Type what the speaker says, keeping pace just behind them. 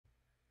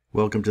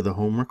Welcome to the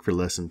homework for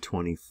lesson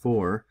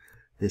 24.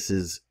 This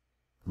is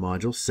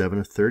module 7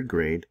 of 3rd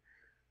grade.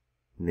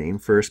 Name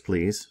first,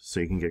 please, so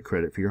you can get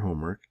credit for your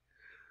homework.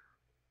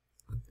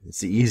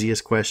 It's the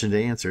easiest question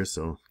to answer,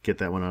 so get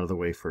that one out of the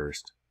way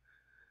first.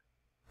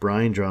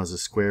 Brian draws a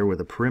square with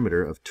a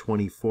perimeter of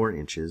 24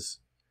 inches.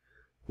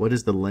 What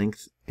is the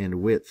length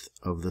and width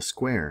of the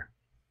square?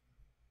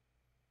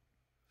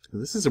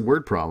 This is a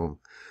word problem,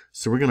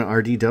 so we're going to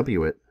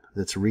RDW it.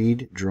 That's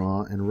read,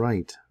 draw, and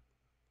write.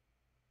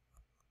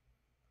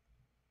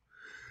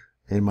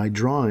 And my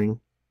drawing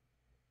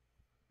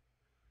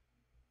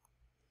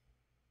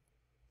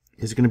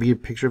is going to be a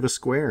picture of a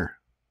square.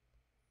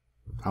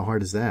 How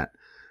hard is that?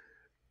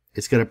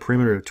 It's got a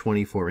perimeter of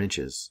 24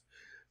 inches.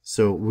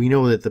 So we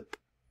know that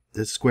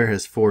the square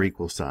has 4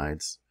 equal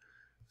sides.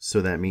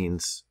 So that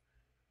means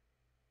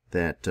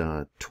that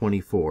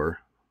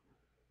 24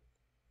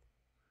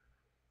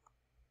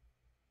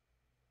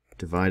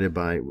 divided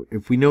by,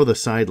 if we know the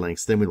side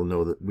lengths, then we'll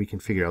know that we can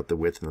figure out the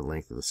width and the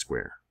length of the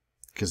square.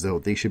 Because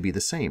they should be the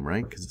same,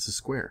 right? Because it's a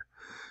square.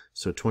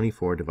 So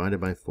 24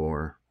 divided by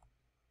 4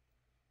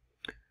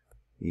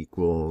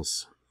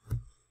 equals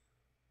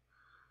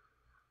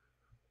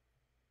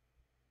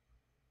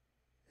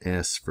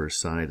S for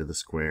side of the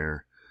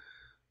square.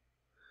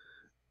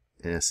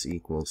 S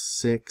equals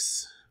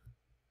 6.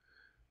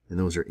 And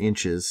those are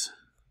inches.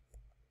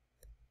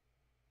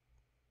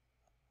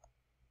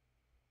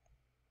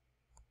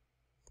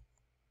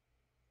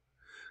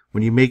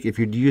 When you if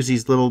you use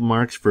these little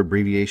marks for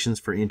abbreviations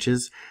for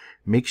inches,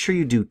 make sure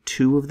you do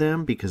 2 of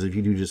them, because if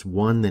you do just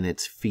 1, then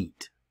it's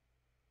feet.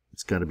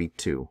 It's got to be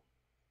 2.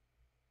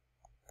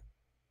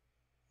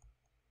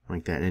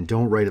 Like that. And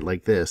don't write it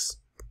like this,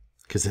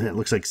 because then it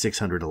looks like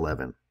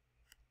 611.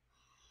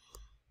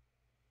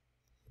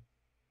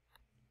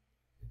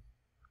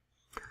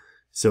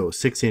 So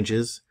 6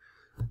 inches,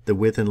 the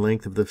width and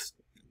length of the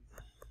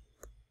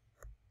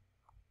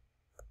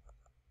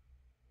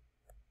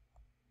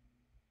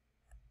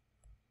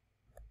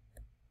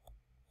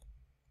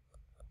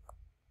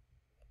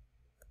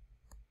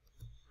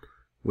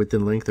width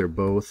and length are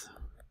both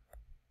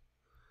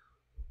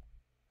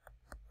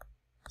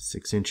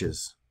 6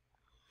 inches.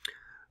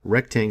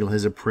 Rectangle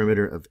has a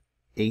perimeter of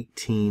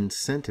 18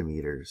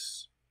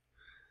 centimeters.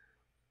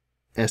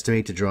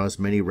 Estimate to draw as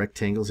many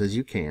rectangles as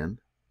you can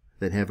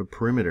that have a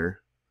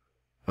perimeter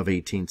of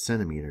 18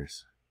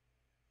 centimeters.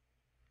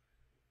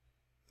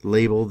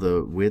 Label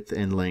the width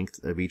and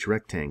length of each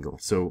rectangle.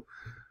 So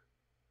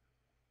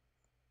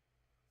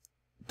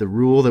the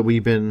rule that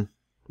we've been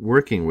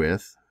working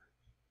with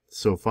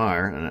so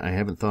far, and I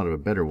haven't thought of a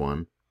better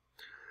one,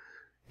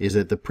 is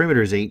that the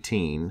perimeter is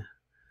 18,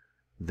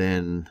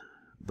 then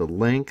the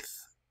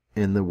length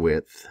and the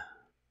width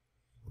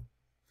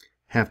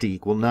have to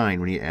equal 9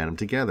 when you add them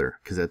together,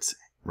 because that's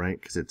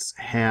right, because it's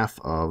half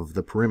of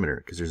the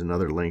perimeter, because there's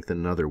another length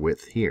and another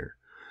width here.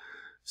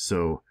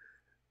 So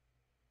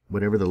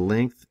whatever the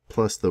length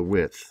plus the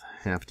width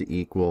have to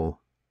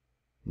equal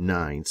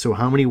 9. So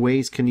how many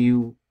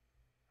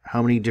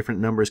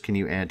different numbers can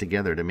you add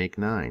together to make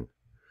 9?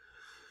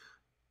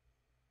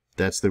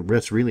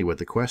 That's really what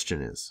the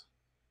question is.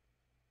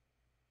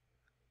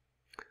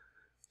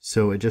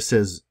 So it just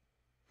says,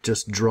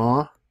 just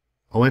draw.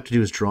 All I have to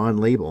do is draw and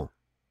label.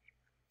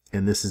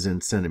 And this is in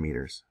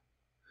centimeters.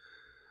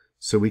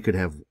 So we could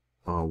have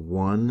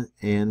 1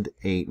 and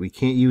 8. We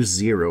can't use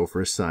 0 for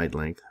a side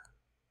length.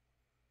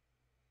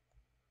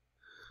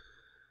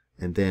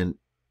 And then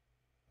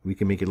we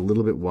can make it a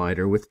little bit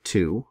wider with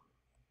 2.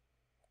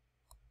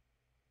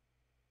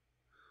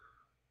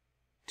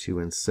 2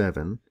 and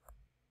 7.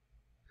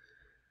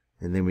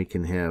 And then we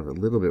can have a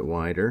little bit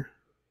wider.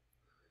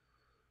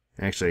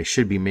 Actually, I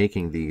should be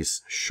making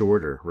these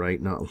shorter,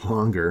 right? Not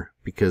longer,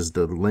 because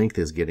the length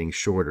is getting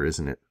shorter,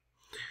 isn't it?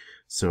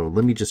 So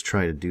let me just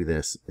try to do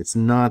this. It's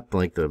not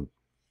like the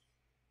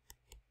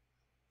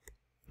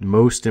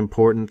most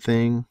important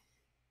thing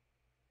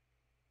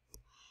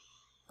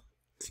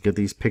to get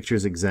these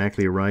pictures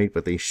exactly right,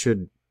 but they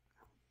should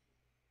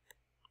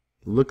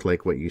look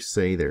like what you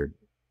say they're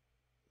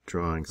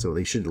drawing. So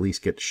they should at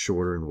least get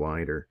shorter and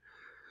wider.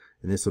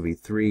 And this will be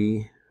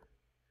 3.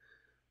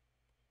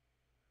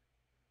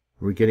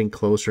 We're getting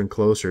closer and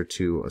closer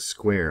to a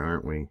square,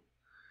 aren't we?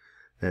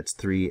 That's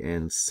 3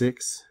 and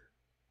 6.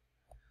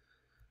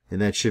 And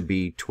that should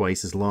be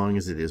twice as long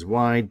as it is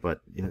wide,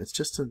 but you know, it's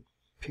just a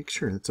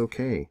picture. It's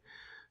okay.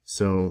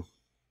 So,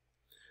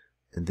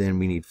 and then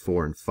we need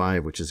 4 and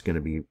 5, which is going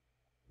to be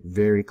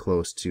very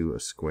close to a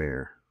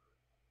square.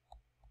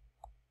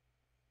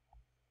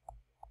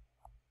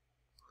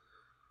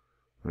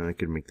 I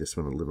could make this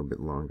one a little bit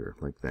longer,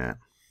 like that.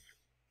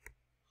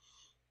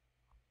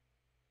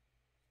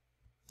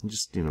 And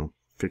just, you know,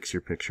 fix your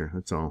picture.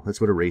 That's all.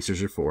 That's what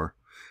erasers are for.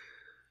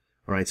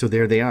 All right, so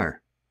there they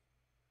are.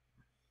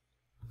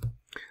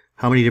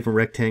 How many different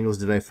rectangles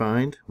did I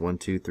find? 1,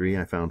 2, 3.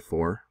 I found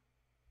 4.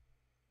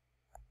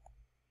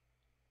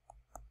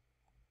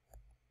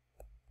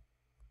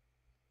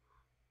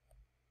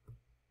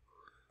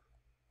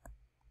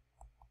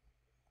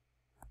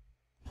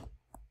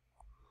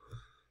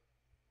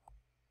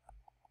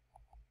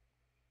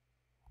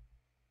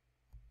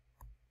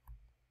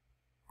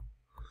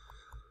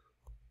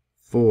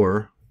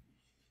 4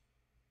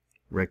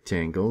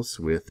 rectangles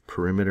with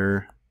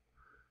perimeter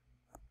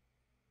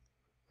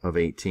of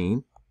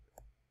 18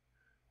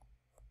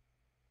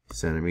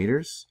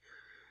 centimeters.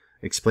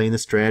 Explain the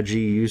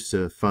strategy used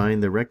to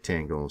find the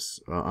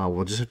rectangles.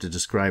 We'll just have to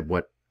describe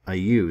what I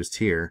used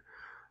here.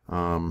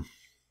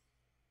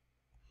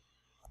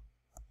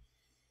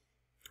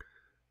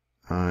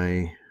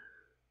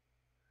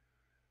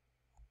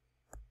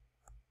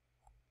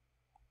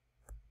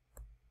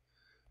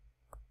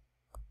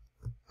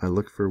 I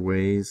look for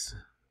ways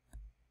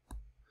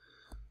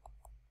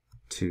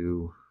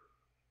to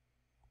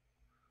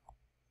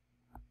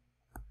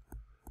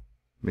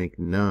make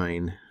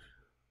 9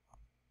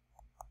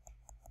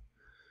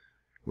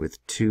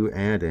 with 2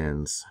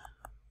 add-ends.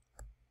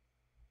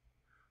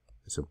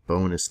 There's a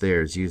bonus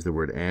there, is use the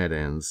word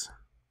add-ends.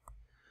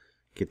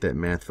 Get that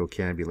math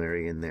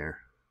vocabulary in there.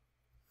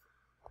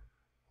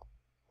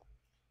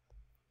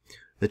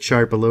 The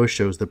chart below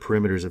shows the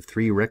perimeters of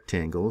 3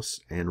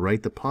 rectangles and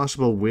write the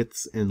possible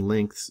widths and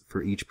lengths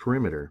for each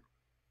perimeter.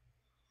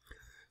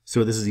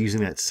 So this is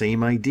using that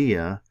same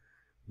idea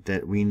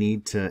that we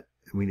need a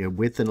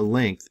width and a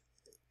length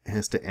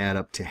has to add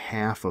up to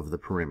half of the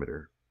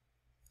perimeter.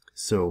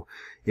 So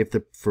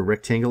for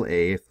rectangle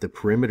A, if the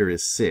perimeter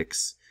is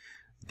 6,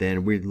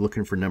 then we're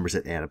looking for numbers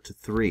that add up to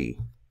 3.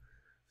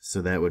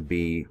 So that would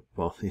be,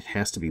 well, it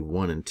has to be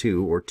 1 and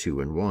 2 or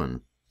 2 and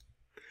 1.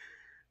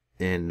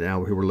 And now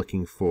we're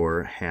looking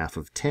for half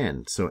of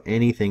 10. So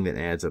anything that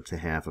adds up to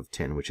half of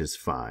 10, which is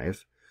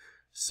 5.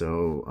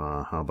 So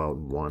how about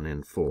 1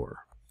 and 4?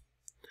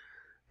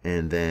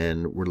 And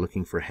then we're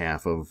looking for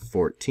half of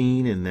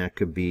 14, and that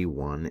could be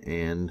 1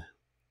 and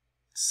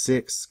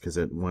 6, because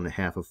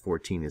 1/2 of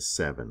 14 is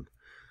 7.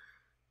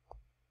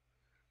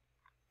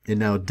 And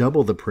now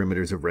double the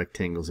perimeters of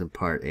rectangles in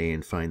part A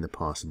and find the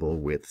possible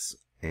widths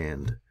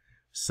and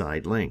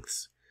side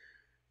lengths.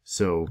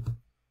 So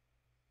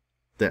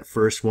that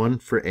first one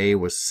for A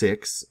was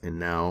 6, and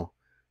now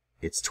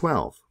it's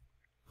 12.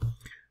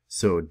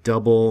 So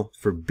double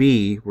for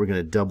B, we're going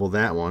to double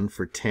that one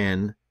for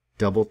 10.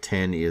 Double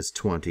 10 is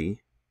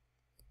 20.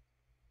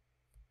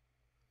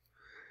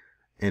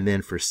 And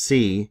then for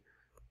C,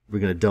 we're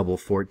going to double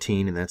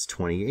 14, and that's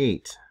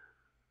 28.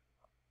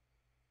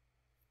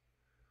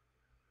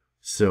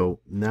 So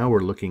now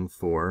we're looking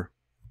for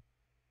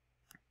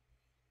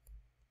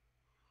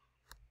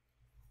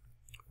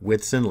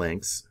widths and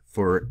lengths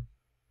for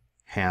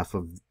half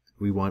of,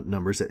 we want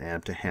numbers that add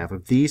up to half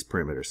of these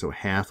perimeters. So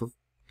half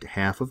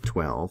of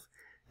 12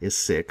 is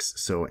 6.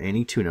 So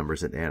any two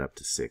numbers that add up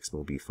to 6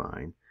 will be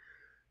fine.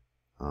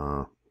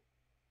 How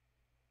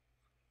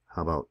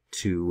about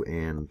 2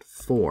 and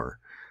 4?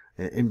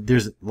 And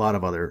there's a lot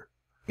of other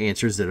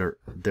answers that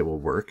will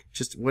work.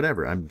 Just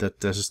whatever.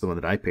 That's just the one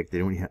that I picked.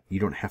 You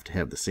don't have to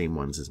have the same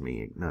ones as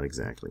me. Not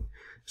exactly.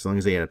 As long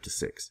as they add up to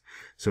 6.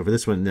 So for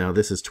this one, now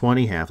this is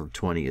 20. Half of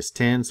 20 is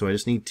 10. So I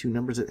just need two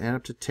numbers that add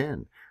up to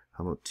 10.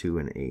 How about 2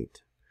 and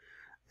 8?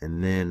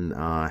 And then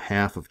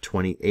half of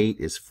 28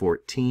 is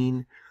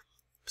 14.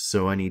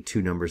 So I need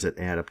two numbers that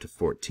add up to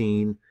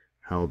 14.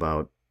 How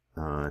about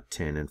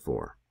 10 and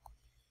 4?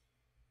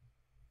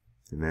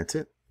 And that's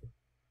it.